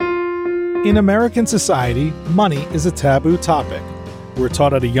In American society, money is a taboo topic. We're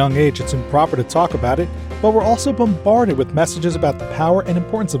taught at a young age it's improper to talk about it, but we're also bombarded with messages about the power and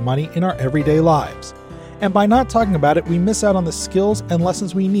importance of money in our everyday lives. And by not talking about it, we miss out on the skills and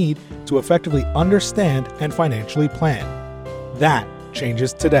lessons we need to effectively understand and financially plan. That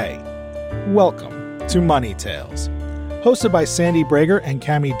changes today. Welcome to Money Tales. Hosted by Sandy Brager and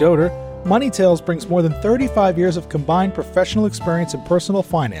Cami Doder, Money Tales brings more than 35 years of combined professional experience in personal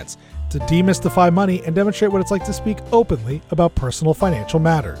finance to demystify money and demonstrate what it's like to speak openly about personal financial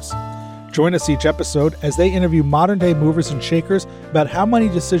matters. Join us each episode as they interview modern-day movers and shakers about how money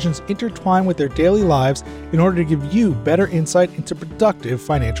decisions intertwine with their daily lives in order to give you better insight into productive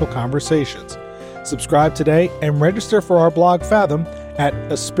financial conversations. Subscribe today and register for our blog Fathom at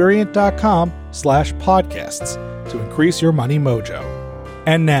aspiriant.com/podcasts to increase your money mojo.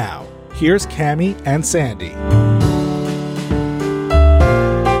 And now, here's Cami and Sandy.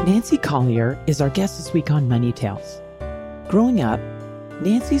 Nancy Colier is our guest this week on Money Tales. Growing up,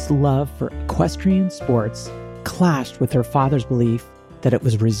 Nancy's love for equestrian sports clashed with her father's belief that it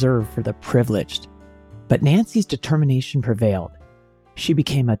was reserved for the privileged. But Nancy's determination prevailed. She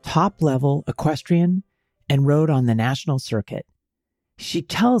became a top-level equestrian and rode on the national circuit. She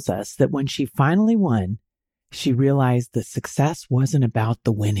tells us that when she finally won, she realized the success wasn't about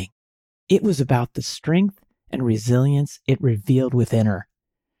the winning. It was about the strength and resilience it revealed within her.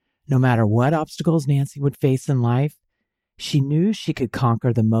 No matter what obstacles Nancy would face in life, she knew she could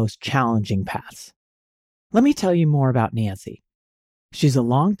conquer the most challenging paths. Let me tell you more about Nancy. She's a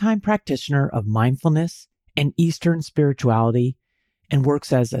longtime practitioner of mindfulness and Eastern spirituality and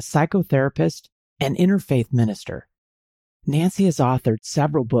works as a psychotherapist and interfaith minister. Nancy has authored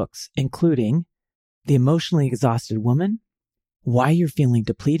several books, including The Emotionally Exhausted Woman, Why You're Feeling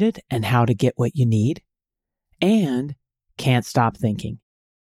Depleted and How to Get What You Need, and Can't Stop Thinking.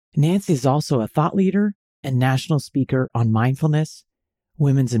 Nancy is also a thought leader and national speaker on mindfulness,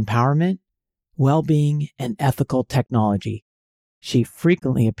 women's empowerment, well-being, and ethical technology. She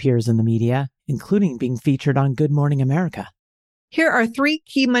frequently appears in the media, including being featured on Good Morning America. Here are 3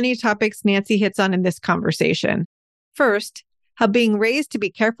 key money topics Nancy hits on in this conversation. First, how being raised to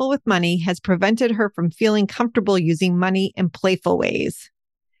be careful with money has prevented her from feeling comfortable using money in playful ways.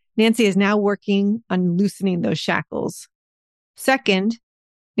 Nancy is now working on loosening those shackles. Second,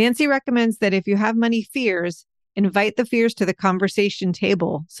 Nancy recommends that if you have money fears, invite the fears to the conversation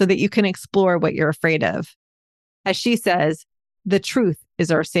table so that you can explore what you're afraid of. As she says, the truth is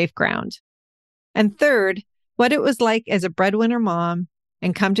our safe ground. And third, what it was like as a breadwinner mom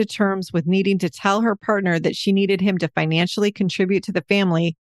and come to terms with needing to tell her partner that she needed him to financially contribute to the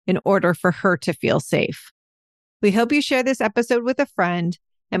family in order for her to feel safe. We hope you share this episode with a friend,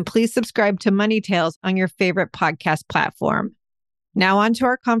 and please subscribe to Money Tales on your favorite podcast platform. Now on to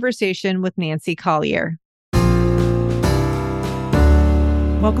our conversation with Nancy Colier.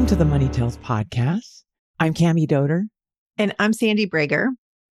 Welcome to the Money Tales podcast. I'm Cami Doder. And I'm Sandy Brager.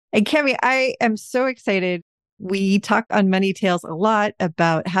 And Cami, I am so excited. We talk on Money Tales a lot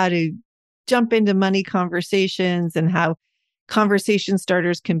about how to jump into money conversations and how conversation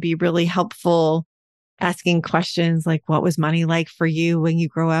starters can be really helpful. Asking questions like, what was money like for you when you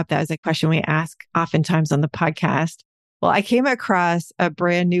grow up? That was a question we ask oftentimes on the podcast. Well, I came across a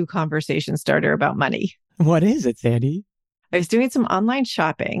brand new conversation starter about money. What is it, Sandy? I was doing some online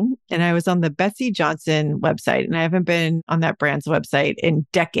shopping and I was on the Betsy Johnson website, and I haven't been on that brand's website in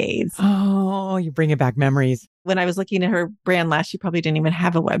decades. Oh, you're bringing back memories. When I was looking at her brand last, she probably didn't even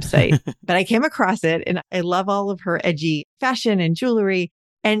have a website, but I came across it and I love all of her edgy fashion and jewelry,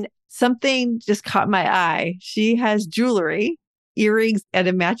 and something just caught my eye. She has jewelry, earrings, and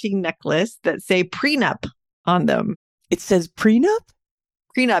a matching necklace that say prenup on them. It says prenup?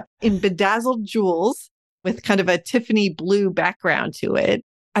 Prenup in bedazzled jewels with kind of a Tiffany blue background to it.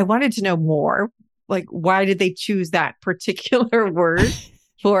 I wanted to know more. Like, why did they choose that particular word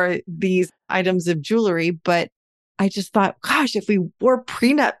for these items of jewelry? But I just thought, gosh, if we wore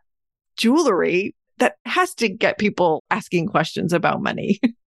prenup jewelry, that has to get people asking questions about money.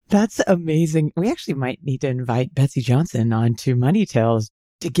 That's amazing. We actually might need to invite Betsy Johnson onto Money Tales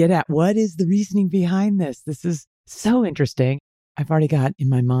to get at what is the reasoning behind this. This is so interesting. I've already got in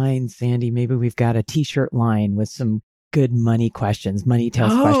my mind, Sandy, maybe we've got a t-shirt line with some good money questions, Money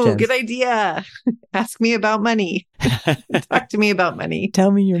Tales questions. Oh, good idea. Ask me about money. Talk to me about money.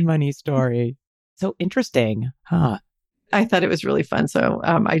 Tell me your money story. So interesting, huh? I thought it was really fun. So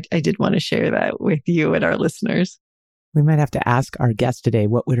I did want to share that with you and our listeners. We might have to ask our guest today,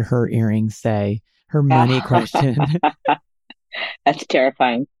 what would her earrings say? Her money question. That's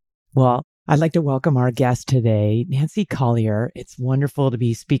terrifying. Well, I'd like to welcome our guest today, Nancy Colier. It's wonderful to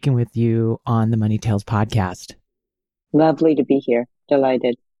be speaking with you on the Money Tales podcast. Lovely to be here.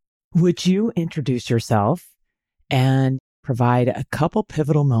 Delighted. Would you introduce yourself and provide a couple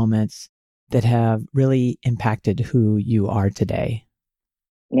pivotal moments that have really impacted who you are today?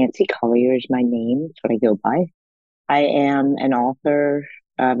 Nancy Colier is my name. That's what I go by. I am an author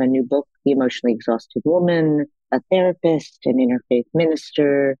of a new book, The Emotionally Exhausted Woman, a therapist, an interfaith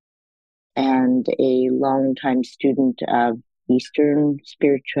minister, and a longtime student of Eastern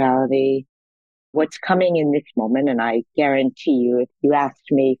spirituality. What's coming in this moment, and I guarantee you, if you asked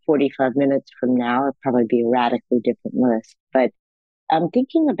me 45 minutes from now, it'd probably be a radically different list. But I'm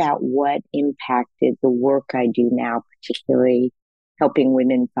thinking about what impacted the work I do now, particularly helping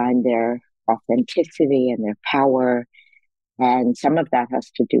women find their authenticity and their power. And some of that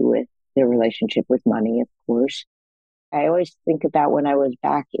has to do with their relationship with money, of course. I always think about when I was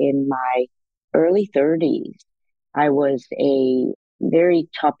back in my early 30s, I was a very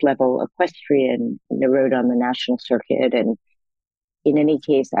top level equestrian that rode on the national circuit. And in any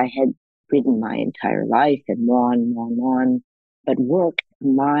case, I had ridden my entire life and won, but worked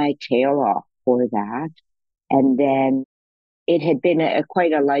my tail off for that. And then it had been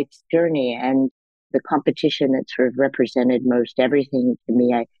quite a life's journey, and the competition that sort of represented most everything to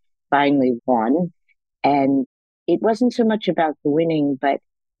me, I finally won. And it wasn't so much about the winning, but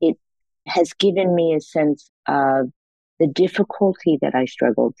it has given me a sense of the difficulty that I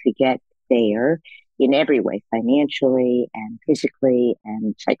struggled to get there in every way, financially and physically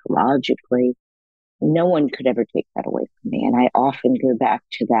and psychologically. No one could ever take that away from me. And I often go back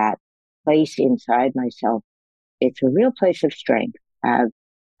to that place inside myself. It's a real place of strength, of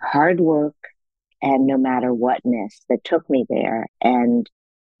hard work, and no matter whatness that took me there. And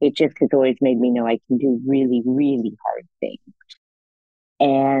it just has always made me know I can do really, really hard things.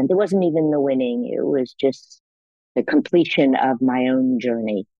 And it wasn't even the winning. It was just the completion of my own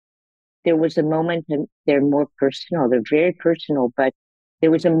journey. There was a moment, and they're more personal. They're very personal, but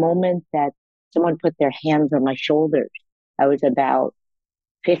there was a moment that someone put their hands on my shoulders. I was about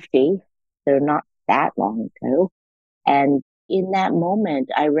 50, so not that long ago. And in that moment,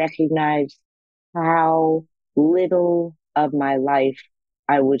 I recognized how little of my life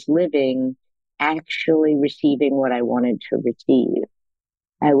I was living actually receiving what I wanted to receive.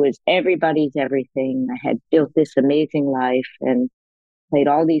 I was everybody's everything. I had built this amazing life and played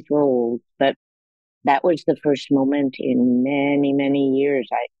all these roles, but that was the first moment in many, many years.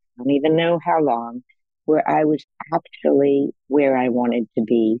 I don't even know how long, where I was actually where I wanted to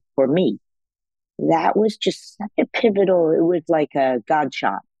be for me. That was just such a pivotal, it was like a God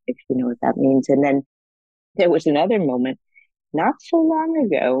shot, if you know what that means. And then there was another moment not so long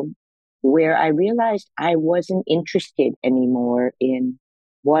ago where I realized I wasn't interested anymore in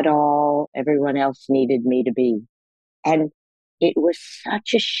what all everyone else needed me to be. And it was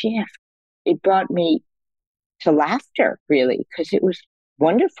such a shift. It brought me to laughter, really, because it was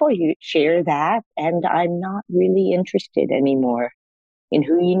wonderful you share that. And I'm not really interested anymore in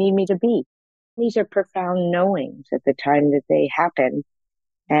who you need me to be. These are profound knowings at the time that they happen.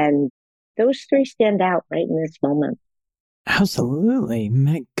 And those three stand out right in this moment. Absolutely.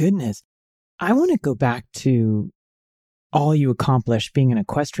 My goodness. I want to go back to all you accomplished being an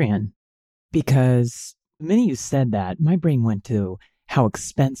equestrian, because the minute you said that, my brain went to how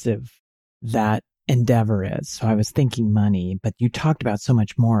expensive that endeavor is. So I was thinking money, but you talked about so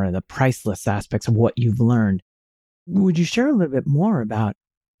much more of the priceless aspects of what you've learned. Would you share a little bit more about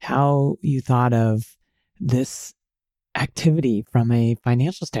how you thought of this activity from a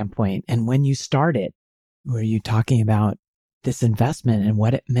financial standpoint? And when you started, were you talking about this investment and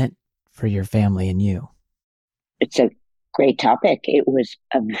what it meant for your family and you? It's a great topic. It was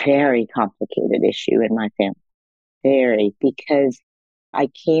a very complicated issue in my family, because I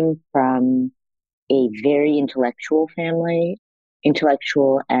came from a very intellectual family,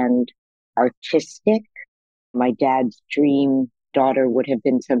 intellectual and artistic. My dad's dream daughter would have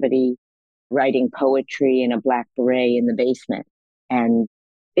been somebody writing poetry in a black beret in the basement. And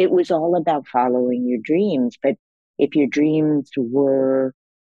it was all about following your dreams. But if your dreams were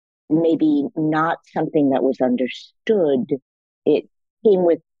maybe not something that was understood, it came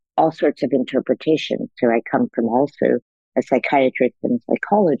with all sorts of interpretations. So I come from also a psychiatrist and a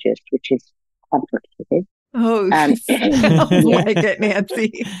psychologist, which is complicated. Oh, sounds like it,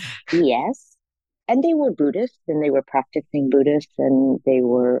 Nancy. Yes. And they were Buddhists, and they were practicing Buddhists, and they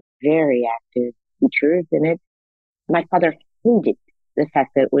were very active teachers in it. My father hated the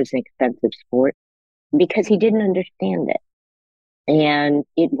fact that it was an expensive sport because he didn't understand it. And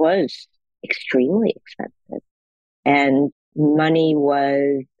it was extremely expensive. And money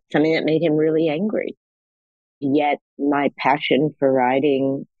was something that made him really angry. Yet my passion for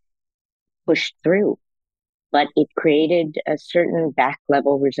riding pushed through, but it created a certain back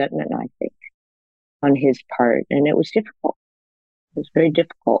level resentment, I think, on his part. And it was difficult. It was very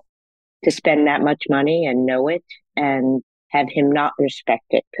difficult to spend that much money and know it and have him not respect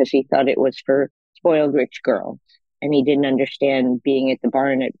it because he thought it was for spoiled rich girls. And he didn't understand being at the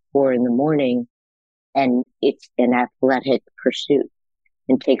barn at 4 a.m. and it's an athletic pursuit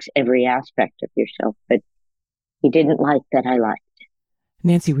and takes every aspect of yourself. But he didn't like that I liked.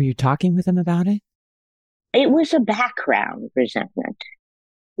 Nancy, were you talking with him about it? It was a background resentment.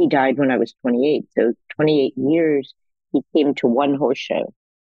 He died when I was 28. So 28 years, he came to one horse show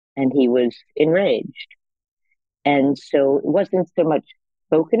and he was enraged. And so it wasn't so much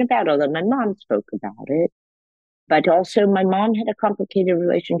spoken about, although my mom spoke about it. But also my mom had a complicated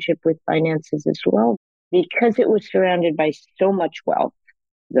relationship with finances as well, because it was surrounded by so much wealth,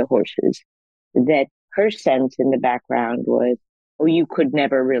 the horses, that her sense in the background was, oh, you could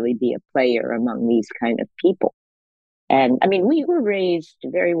never really be a player among these kind of people. And I mean, we were raised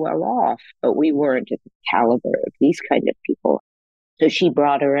very well off, but we weren't at the caliber of these kind of people. So she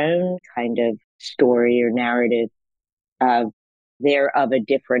brought her own kind of story or narrative of they're of a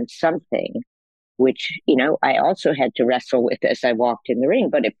different something, which, you know, I also had to wrestle with as I walked in the ring,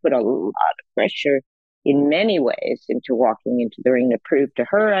 but it put a lot of pressure in many ways into walking into the ring to prove to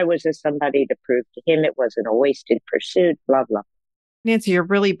her I was a somebody, to prove to him it wasn't a wasted pursuit, blah, blah. Nancy, you're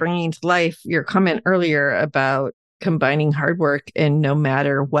really bringing to life your comment earlier about combining hard work and no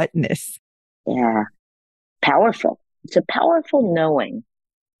matter whatness. Yeah, powerful. It's a powerful knowing.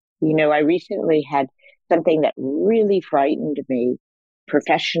 You know, I recently had something that really frightened me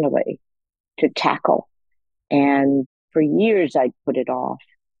professionally to tackle. And for years, I'd put it off.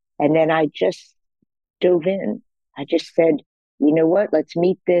 And then I just dove in. I just said, you know what? Let's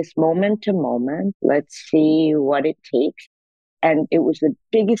meet this moment to moment. Let's see what it takes. And it was the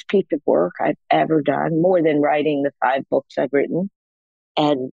biggest piece of work I've ever done, more than writing the 5 books I've written.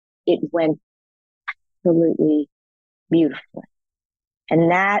 And it went absolutely beautifully.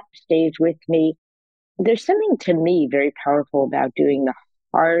 And that stays with me. There's something to me very powerful about doing the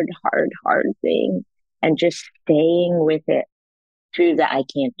hard thing and just staying with it through the I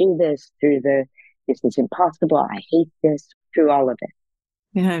can't do this, through the this is impossible, I hate this, through all of it.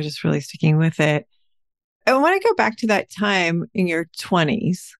 Yeah, I'm just really sticking with it. I want to go back to that time in your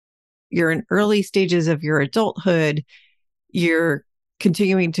 20s. You're in early stages of your adulthood. You're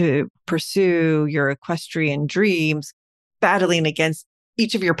continuing to pursue your equestrian dreams, battling against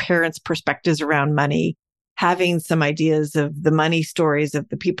each of your parents' perspectives around money, having some ideas of the money stories of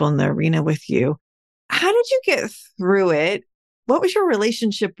the people in the arena with you. How did you get through it? What was your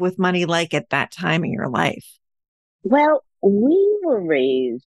relationship with money like at that time in your life? Well, we were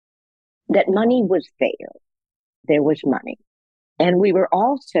raised that money was there. There was money. And we were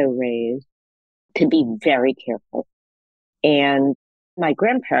also raised to be very careful. And my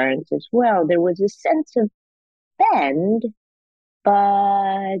grandparents as well, there was a sense of spend,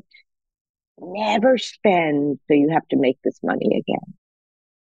 but never spend, so you have to make this money again.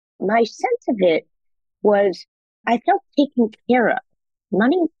 My sense of it was I felt taken care of.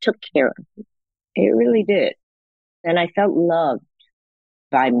 Money took care of me. It really did. And I felt loved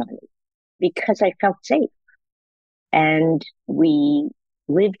by money because I felt safe. And we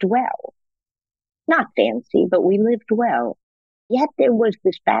lived well. Not fancy, but we lived well. Yet there was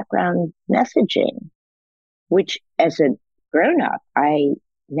this background messaging, which as a grown-up, I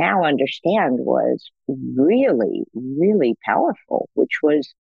now understand was really, really powerful, which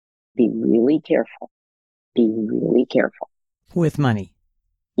was be really careful. Be really careful. With money.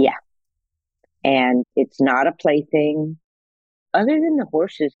 Yeah. And it's not a plaything. Other than the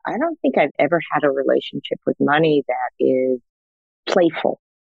horses, I don't think I've ever had a relationship with money that is playful.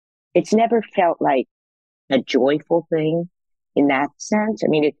 It's never felt like a joyful thing in that sense. I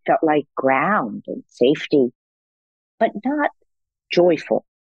mean, it felt like ground and safety, but not joyful.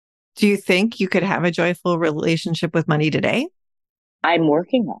 Do you think you could have a joyful relationship with money today? I'm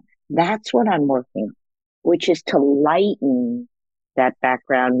working on it. That's what I'm working on, which is to lighten that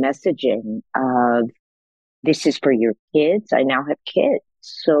background messaging of this is for your kids. I now have kids.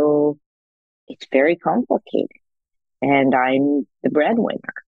 So it's very complicated. And I'm the breadwinner.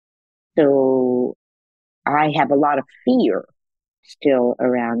 So I have a lot of fear still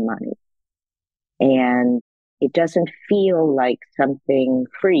around money. And it doesn't feel like something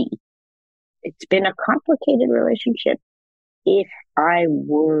free. It's been a complicated relationship. If I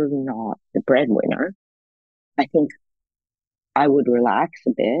were not the breadwinner, I think I would relax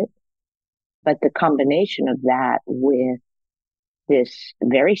a bit. But the combination of that with this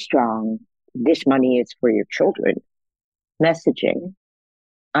very strong, this money is for your children messaging,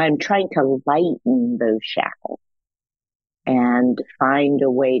 I'm trying to lighten those shackles and find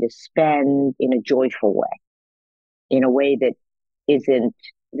a way to spend in a joyful way, in a way that isn't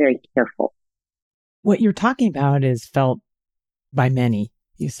very careful. What you're talking about is felt by many.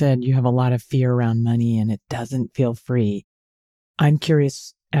 You said you have a lot of fear around money and it doesn't feel free. I'm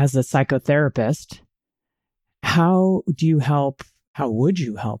curious, as a psychotherapist, how would you help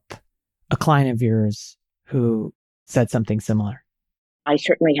a client of yours who said something similar? I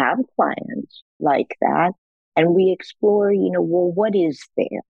certainly have clients like that. And we explore, well, what is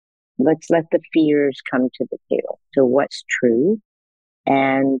there? Let's let the fears come to the table. So what's true?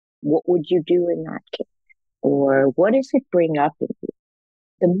 And what would you do in that case? Or what does it bring up in you?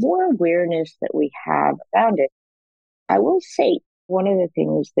 The more awareness that we have around it, I will say one of the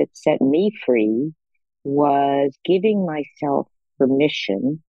things that set me free was giving myself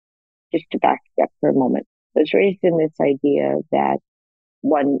permission, just to back up for a moment. I was raised in this idea that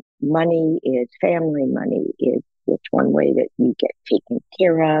money is family, money is just one way that you get taken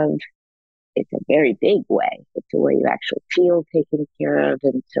care of. It's a very big way. It's a way you actually feel taken care of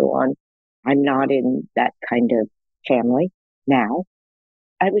and so on. I'm not in that kind of family now.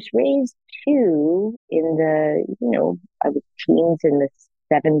 I was raised too I was teens in the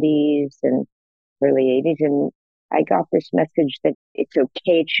 70s and early 80s, and I got this message that it's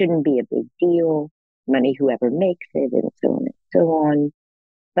okay, it shouldn't be a big deal, money whoever makes it, and so on and so on.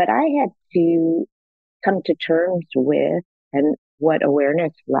 But I had to come to terms with, and what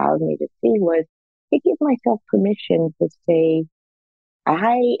awareness allowed me to see was to give myself permission to say,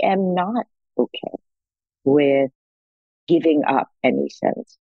 I am not okay with giving up any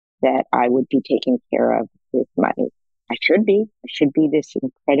sense that I would be taken care of with money. I should be this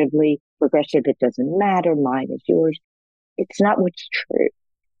incredibly progressive. It doesn't matter. Mine is yours. It's not what's true,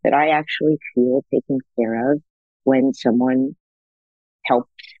 that I actually feel taken care of when someone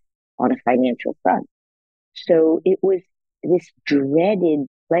helps on a financial front. So it was this dreaded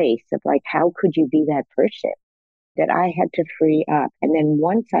place of like, how could you be that person, that I had to free up. And then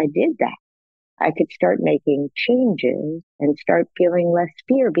once I did that, I could start making changes and start feeling less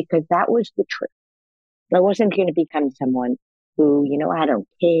fear, because that was the truth. I wasn't going to become someone who, I don't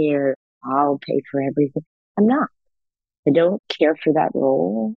care, I'll pay for everything. I'm not. I don't care for that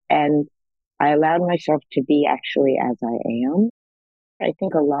role. And I allowed myself to be actually as I am. I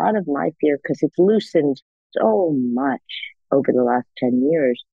think a lot of my fear, because it's loosened so much over the last 10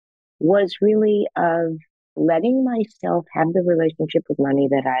 years, was really of letting myself have the relationship with money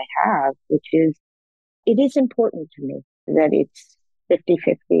that I have, which is, it is important to me that it's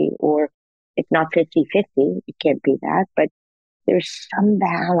 50-50, or if not 50-50, it can't be that, but there's some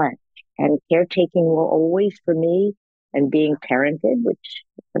balance, and caretaking will always, for me, and being parented, which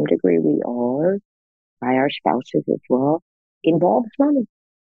to some degree we are by our spouses as well, involves money.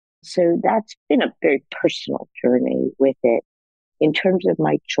 So that's been a very personal journey with it. In terms of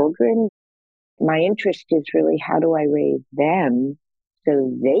my children, my interest is really, how do I raise them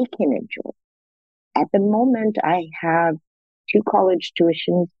so they can enjoy? At the moment, I have 2 college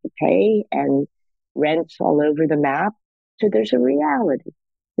tuitions to pay and rents all over the map. So there's a reality.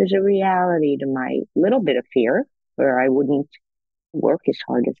 There's a reality to my little bit of fear, where I wouldn't work as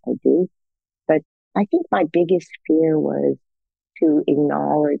hard as I do. But I think my biggest fear was to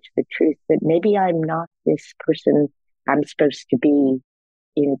acknowledge the truth that maybe I'm not this person I'm supposed to be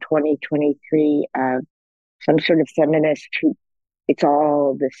in 2023, some sort of feminist who it's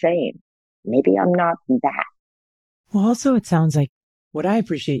all the same. Maybe I'm not that. Well, also, it sounds like what I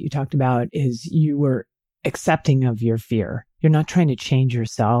appreciate you talked about is you were accepting of your fear. You're not trying to change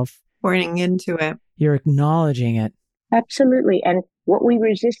yourself. Pouring into it. You're acknowledging it. Absolutely. And what we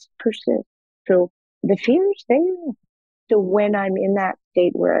resist persists. So the fear is there. So when I'm in that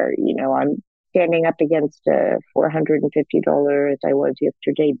state where, I'm standing up against a $450, as I was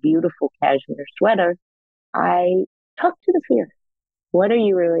yesterday, beautiful cashmere sweater, I talk to the fear. What are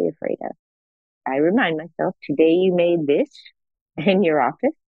you really afraid of? I remind myself, today you made this in your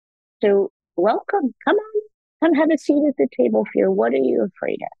office. So welcome. Come on. Come have a seat at the table, fear. What are you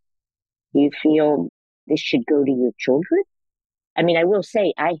afraid of? Do you feel this should go to your children? I mean, I will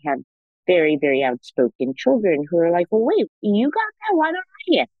say I have very, very outspoken children who are like, well, wait, you got that? Why don't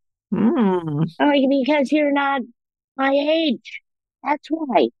I get? Oh, because you're not my age. That's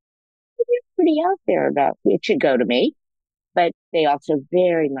why. You're pretty out there about it should go to me. But they also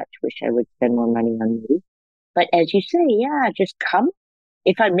very much wish I would spend more money on me. But as you say, yeah, just come.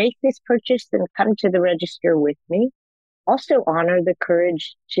 If I make this purchase, then come to the register with me. Also honor the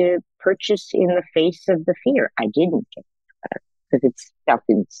courage to purchase in the face of the fear. I didn't get it. because it's stuff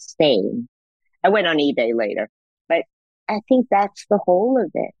insane. I went on eBay later, but I think that's the whole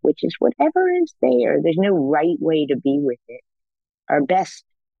of it, which is whatever is there. There's no right way to be with it. Our best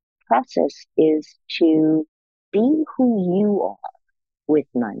process is to be who you are with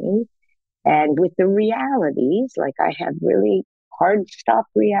money and with the realities. Like I have really hard stop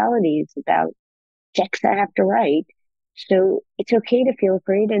realities about checks I have to write. So it's okay to feel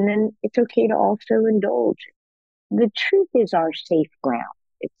afraid, and then it's okay to also indulge. The truth is our safe ground.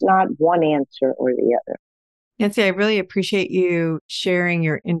 It's not one answer or the other. Nancy, I really appreciate you sharing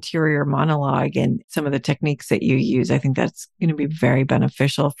your interior monologue and some of the techniques that you use. I think that's going to be very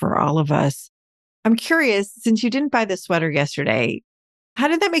beneficial for all of us. I'm curious, since you didn't buy the sweater yesterday, how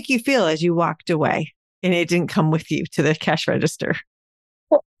did that make you feel as you walked away and it didn't come with you to the cash register?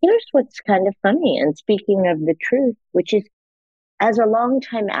 Well, here's what's kind of funny. And speaking of the truth, which is as a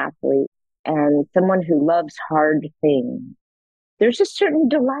longtime athlete and someone who loves hard things, there's a certain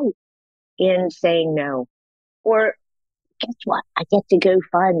delight in saying no. Or guess what? I get to go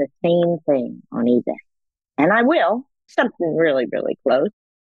find the same thing on eBay. And I will. Something really, really close.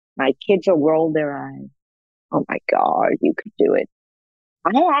 My kids will roll their eyes. Oh my God, you could do it.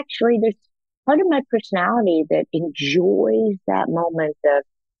 There's part of my personality that enjoys that moment of,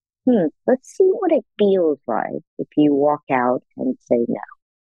 let's see what it feels like if you walk out and say no.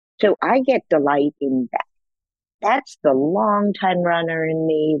 So I get delight in that. That's the long time runner in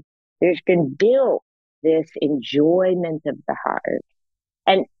me. There's been built this enjoyment of the heart.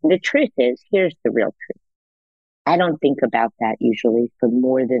 And the truth is, here's the real truth. I don't think about that usually for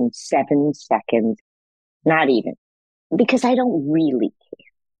more than 7 seconds, not even, because I don't really care.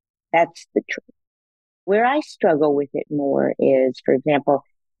 That's the truth. Where I struggle with it more is, for example,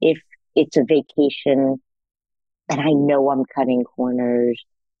 if it's a vacation and I know I'm cutting corners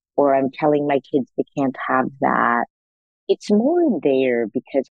or I'm telling my kids they can't have that, it's more there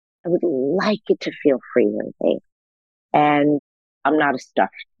because I would like it to feel freer there. And I'm not a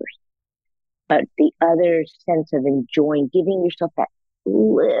stuffed person. But the other sense of enjoying, giving yourself that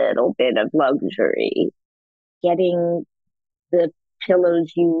little bit of luxury, getting the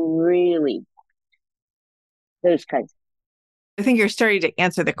pillows you really want, those kinds. I think you're starting to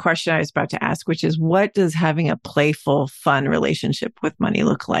answer the question I was about to ask, which is what does having a playful, fun relationship with money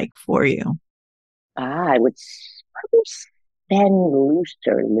look like for you? I would probably spend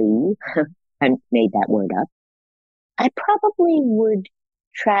looserly. I made that word up. I probably would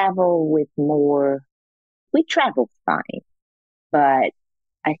travel with more. We travel fine, but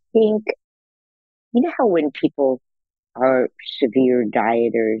I think, you know how when people are severe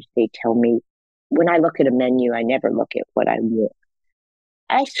dieters, they tell me, when I look at a menu, I never look at what I want.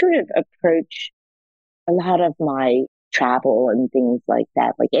 I sort of approach a lot of my travel and things like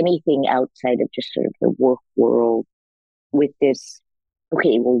that, like anything outside of just sort of the work world with this,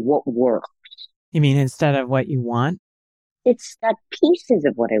 okay, well, what works? You mean instead of what you want? It's got pieces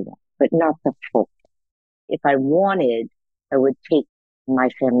of what I want, but not the full. If I wanted, I would take my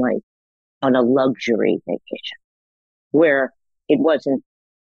family on a luxury vacation where it wasn't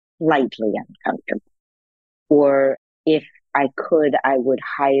slightly uncomfortable. Or if I could, I would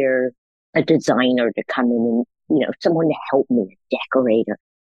hire a designer to come in and, someone to help me, a decorator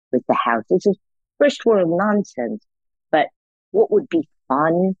with the house. This is first world nonsense. But what would be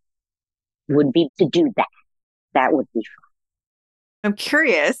fun would be to do that. That would be fun. I'm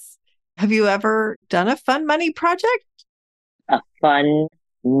curious, have you ever done a fun money project? A fun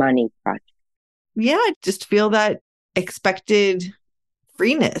money project. Yeah, just feel that expected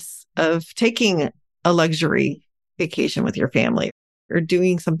freeness of taking a luxury vacation with your family or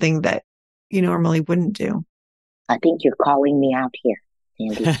doing something that you normally wouldn't do. I think you're calling me out here,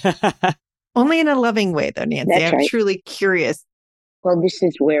 Sandy. Only in a loving way, though, Nancy. That's I'm right. truly curious. Well, this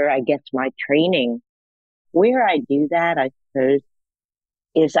is where I get my training. Where I do that, I suppose,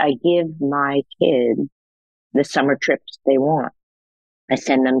 is I give my kids the summer trips they want. I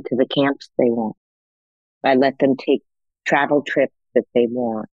send them to the camps they want. I let them take travel trips that they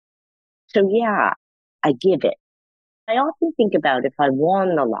want. So yeah, I give it. I often think about if I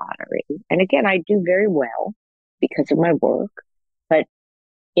won the lottery, and again, I do very well because of my work, but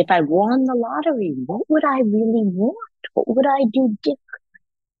if I won the lottery, what would I really want? What would I do different?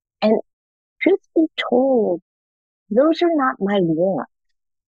 And truth be told, those are not my wants,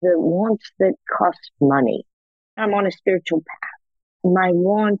 the wants that cost money. I'm on a spiritual path. My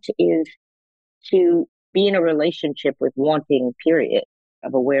want is to be in a relationship with wanting, period,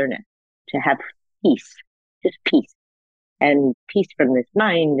 of awareness, to have peace, just peace, and peace from this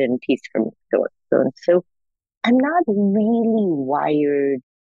mind and peace from this source. So I'm not really wired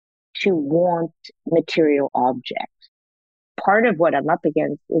to want material objects, part of what I'm up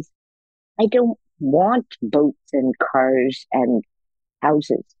against is I don't want boats and cars and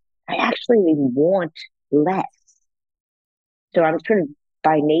houses. I actually want less. So I'm sort of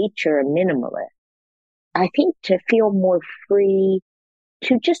by nature a minimalist. I think to feel more free,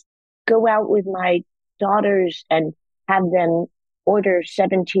 to just go out with my daughters and have them order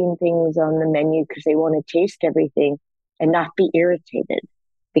 17 things on the menu because they want to taste everything and not be irritated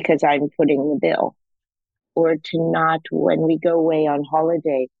because I'm footing the bill. Or to not, when we go away on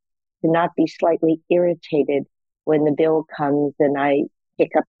holiday, to not be slightly irritated when the bill comes and I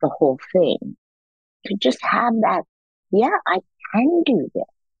pick up the whole thing. To just have that, yeah, I can do this.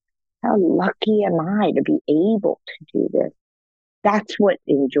 How lucky am I to be able to do this? That's what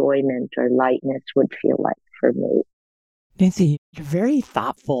enjoyment or lightness would feel like for me. Nancy, you're very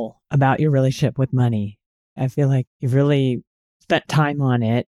thoughtful about your relationship with money. I feel like you've really spent time on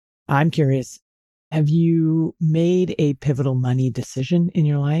it. I'm curious, have you made a pivotal money decision in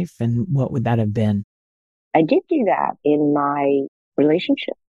your life? And what would that have been? I did do that in my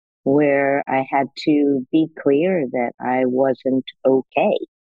relationship where I had to be clear that I wasn't okay.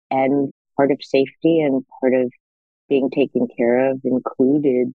 And part of safety and part of being taken care of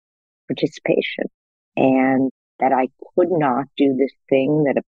included participation. And that I could not do this thing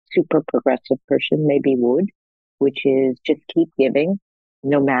that a super progressive person maybe would, which is just keep giving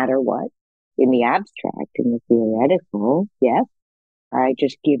no matter what. In the abstract, in the theoretical, yes, I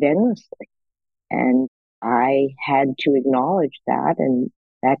just give endlessly. And I had to acknowledge that, and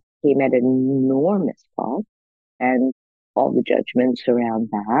that came at an enormous cost, and all the judgments around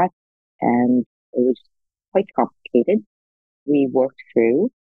that. And it was quite complicated. We worked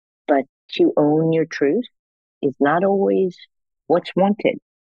through, but to own your truth is not always what's wanted.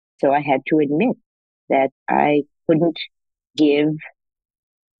 So I had to admit that I couldn't give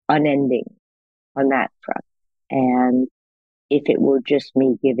unending on that front. And if it were just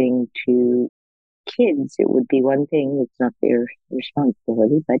me giving to kids, it would be one thing. It's not their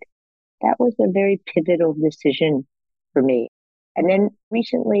responsibility, but that was a very pivotal decision for me. And then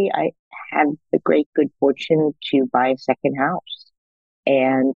recently I had the great good fortune to buy a second house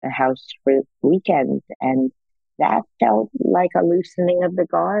and a house for weekends. And that felt like a loosening of the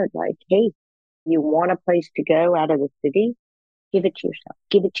guard. Like, hey, you want a place to go out of the city? Give it to yourself.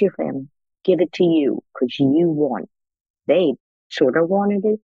 Give it to your family. Give it to you because you want it. They sort of wanted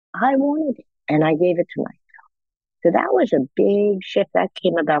it. I wanted it. And I gave it to myself. So that was a big shift. That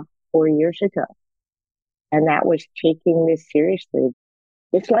came about 4 years ago. And that was taking this seriously.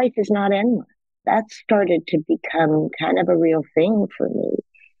 This life is not endless. That started to become kind of a real thing for me.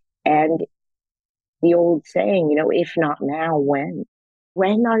 And the old saying, if not now, when?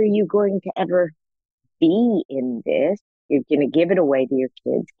 When are you going to ever be in this? You're going to give it away to your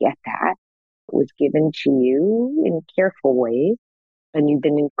kids. Get that. It was given to you in careful ways, and you've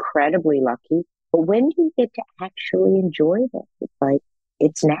been incredibly lucky. But when do you get to actually enjoy this? It's like,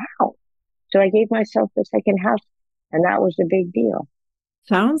 it's now. So I gave myself the second house, and that was a big deal.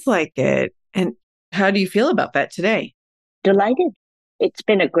 Sounds like it. And how do you feel about that today? Delighted. It's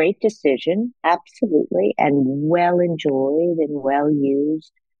been a great decision, absolutely, and well enjoyed and well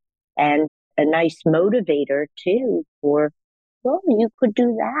used, and a nice motivator too for, well, you could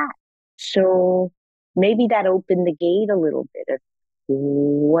do that. So maybe that opened the gate a little bit of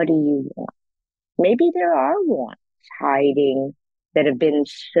what do you want? Maybe there are wants hiding that have been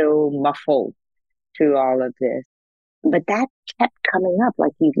so muffled through all of this. But that kept coming up,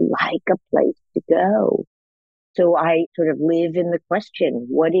 like you'd like a place to go. So I sort of live in the question,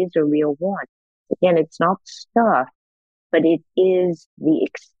 what is a real want? Again, it's not stuff, but it is the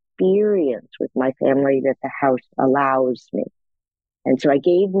experience with my family that the house allows me. And so I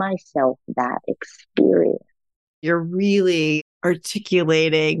gave myself that experience. You're really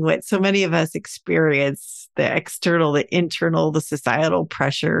articulating what so many of us experience, the external, the internal, the societal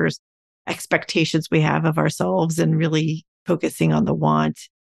pressures, expectations we have of ourselves, and really focusing on the want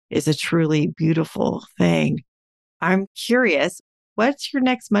is a truly beautiful thing. I'm curious, what's your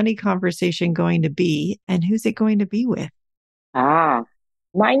next money conversation going to be, and who's it going to be with?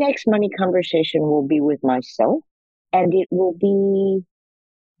 My next money conversation will be with myself, and it will be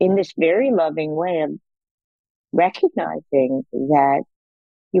in this very loving way of recognizing that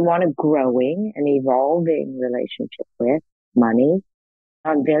you want a growing and evolving relationship with money.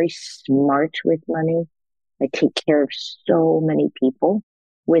 I'm very smart with money. I take care of so many people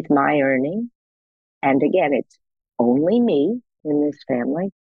with my earning. And again, it's only me in this family,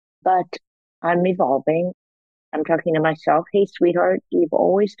 but I'm evolving. I'm talking to myself. Hey, sweetheart, you've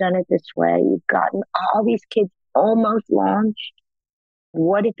always done it this way. You've gotten all these kids almost launched.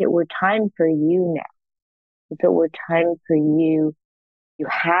 What if it were time for you now? if it were time for you, you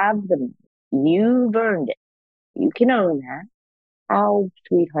have the money, you've earned it, you can own that. How,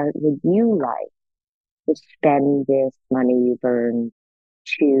 sweetheart, would you like to spend this money you've earned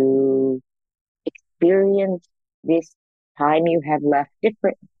to experience this time you have left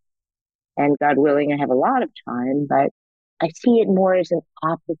differently? And God willing, I have a lot of time, but I see it more as an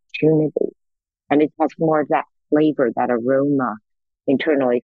opportunity. And it has more of that flavor, that aroma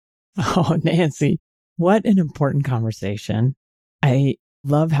internally. Oh, Nancy, what an important conversation. I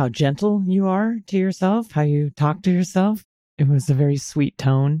love how gentle you are to yourself, how you talk to yourself. It was a very sweet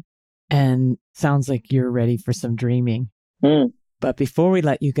tone and sounds like you're ready for some dreaming. But before we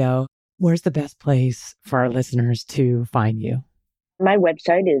let you go, where's the best place for our listeners to find you? My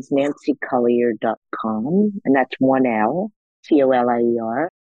website is nancycolier.com, and that's 1L, Colier.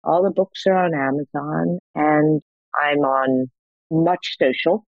 All the books are on Amazon, and I'm on much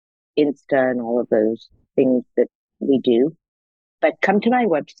social, Insta, and all of those things that we do. But come to my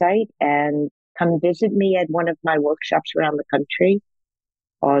website and come visit me at one of my workshops around the country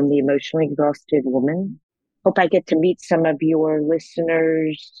on the emotionally exhausted woman. Hope I get to meet some of your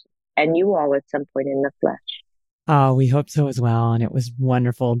listeners and you all at some point in the flesh. Oh, we hope so as well. And it was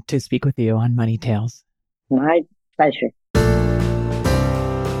wonderful to speak with you on Money Tales. My pleasure.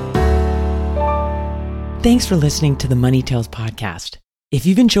 Thanks for listening to the Money Tales podcast. If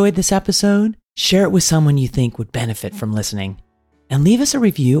you've enjoyed this episode, share it with someone you think would benefit from listening. And leave us a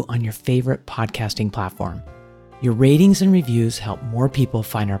review on your favorite podcasting platform. Your ratings and reviews help more people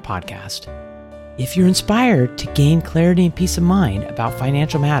find our podcast. If you're inspired to gain clarity and peace of mind about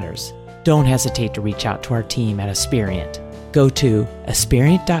financial matters, don't hesitate to reach out to our team at Aspiriant. Go to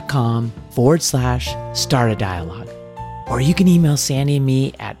aspiriant.com/start a dialogue. Or you can email Sandy and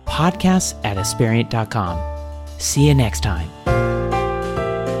me at podcasts@aspiriant.com. See you next time.